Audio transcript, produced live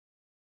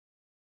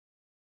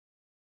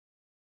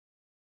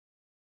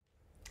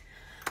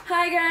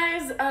Hi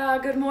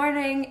guys, good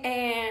morning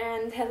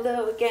and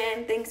hello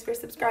again. Thanks for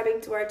subscribing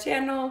to our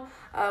channel.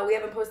 We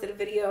haven't posted a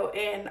video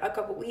in a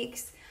couple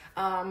weeks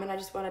and I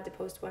just wanted to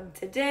post one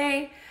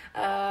today.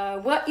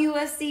 What you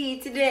will see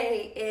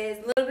today is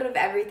a little bit of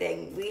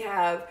everything. We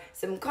have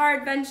some car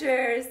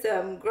adventures,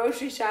 some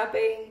grocery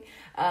shopping,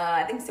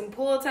 I think some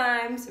pool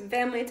time, some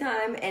family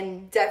time,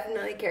 and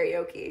definitely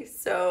karaoke.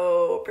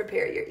 So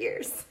prepare your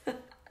ears.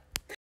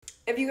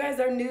 If you guys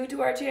are new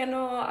to our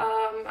channel,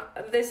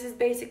 this is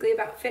basically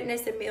about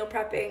fitness and meal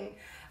prepping.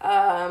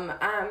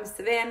 I'm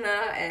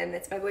Savannah and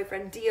it's my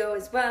boyfriend Dio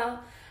as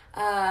well.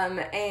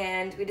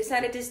 And we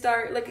decided to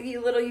start like a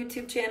little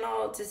YouTube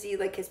channel to see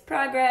like his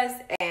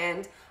progress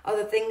and all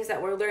the things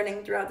that we're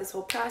learning throughout this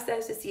whole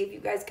process to see if you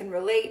guys can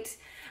relate.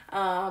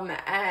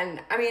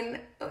 And I mean,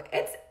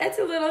 it's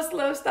a little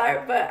slow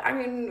start, but I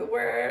mean,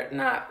 we're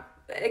not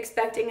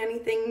expecting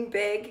anything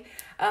big.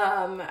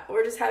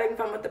 We're just having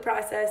fun with the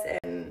process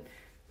and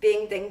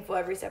being thankful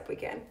every step we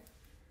can.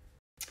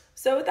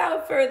 So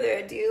without further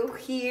ado,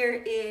 here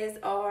is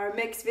our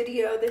mix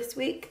video this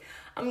week.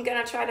 I'm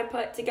gonna try to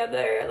put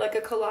together like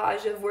a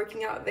collage of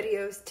working out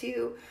videos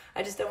too.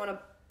 I just don't want to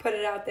put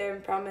it out there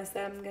and promise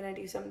that I'm gonna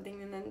do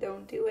something and then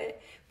don't do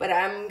it. But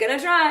I'm gonna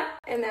try,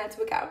 and that's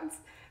what counts.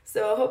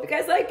 So I hope you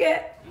guys like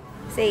it.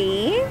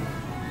 Sí.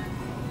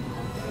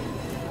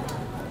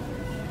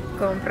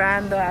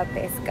 Comprando a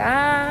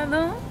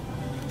pescado,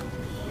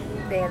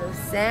 del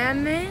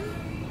salmon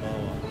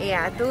y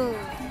atún.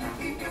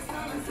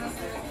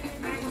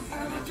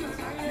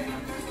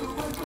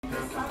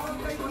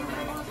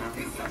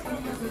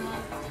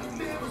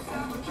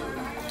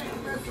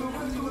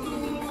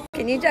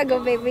 Can you juggle,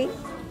 baby?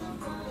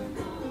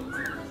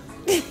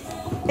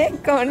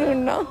 Con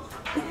uno.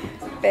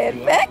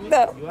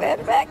 Perfecto,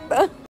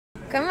 perfecto.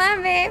 Come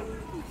on, babe.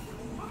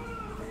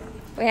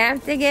 We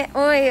have to get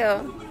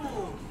oil.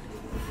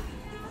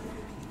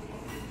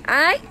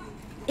 Ay,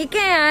 ¿y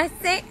qué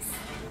haces?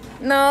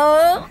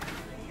 No.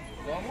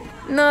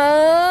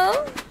 No.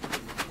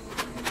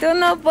 Tú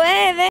no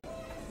puedes.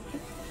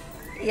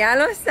 Ya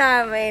lo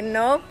sabes,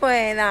 no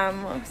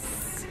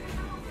podamos.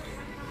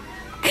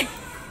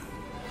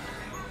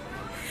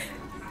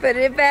 Put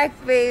it back,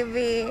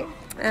 baby.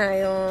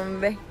 Ay,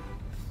 hombre.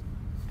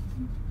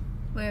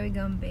 Where are we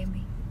going,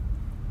 baby?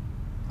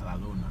 A la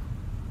luna.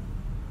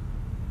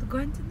 We're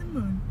going to the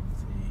moon?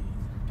 Sí.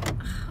 Oh,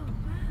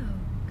 wow.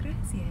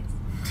 Gracias.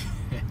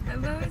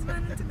 I've always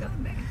wanted to go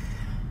there.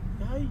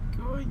 Ay,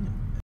 coño.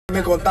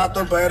 Mi contacto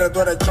en PR,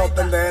 tú eres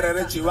chotender,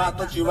 eres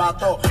chivato,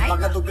 chivato. Pa'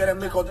 que tú quieres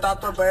mi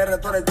contacto en PR,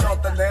 tú eres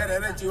chotender,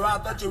 eres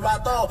chivato,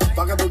 chivato.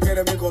 Pa' que tú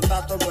quieres mi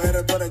contacto en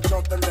PR, tú eres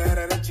chotender,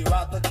 eres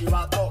chivato,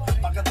 chivato.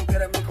 Pa' que tú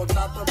quieres mi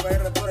contacto en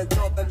PR, tú eres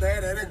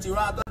chotender, eres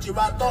chivato,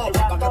 chivato.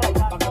 Pa'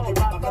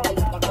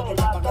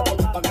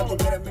 que tú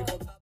quieres mi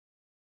contacto.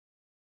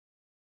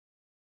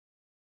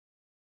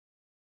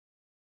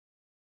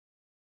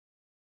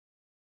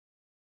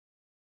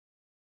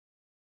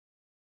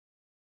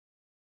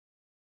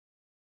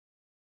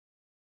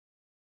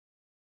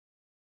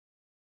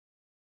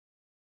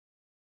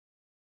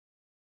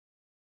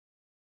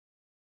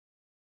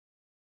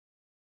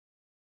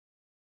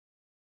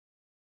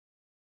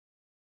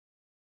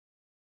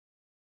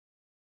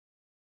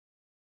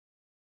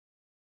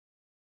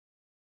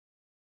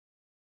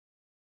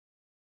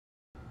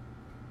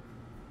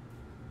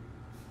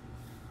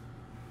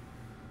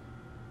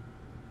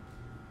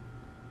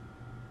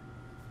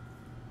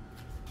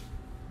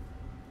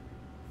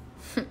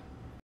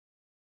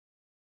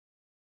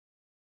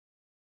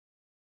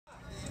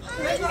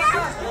 ¡Ey,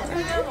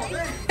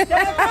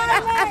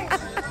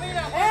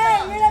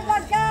 mira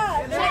para acá!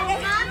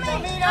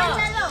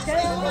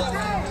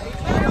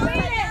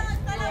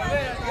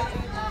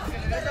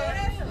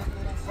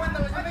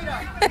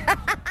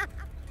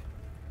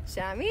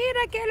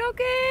 Shamira, ¿qué lo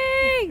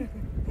que?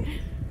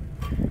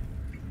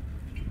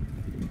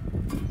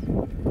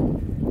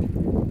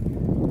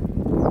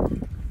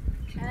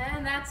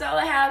 And that's all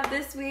I have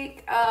this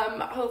week.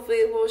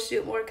 Hopefully we'll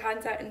shoot more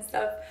content and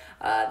stuff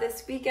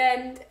this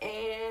weekend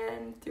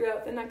and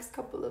throughout the next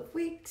couple of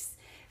weeks,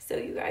 so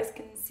you guys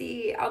can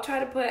see. I'll try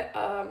to put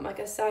like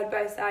a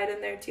side-by-side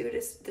in there too,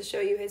 just to show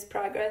you his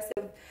progress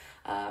of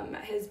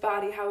his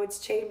body, how it's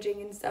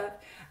changing and stuff.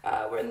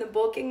 We're in the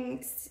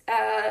bulking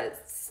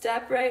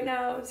step right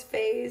now,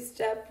 phase,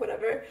 step,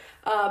 whatever.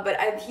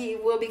 But he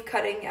will be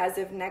cutting as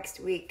of next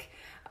week.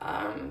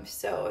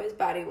 So his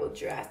body will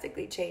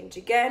drastically change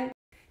again.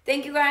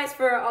 Thank you guys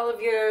for all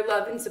of your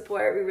love and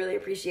support. We really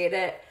appreciate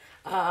it.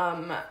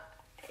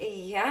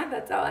 Yeah,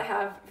 that's all I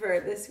have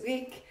for this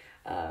week.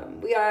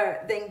 We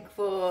are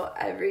thankful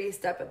every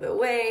step of the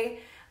way.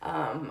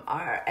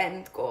 Our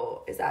end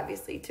goal is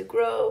obviously to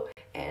grow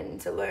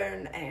and to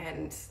learn,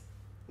 and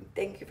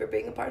thank you for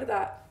being a part of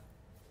that.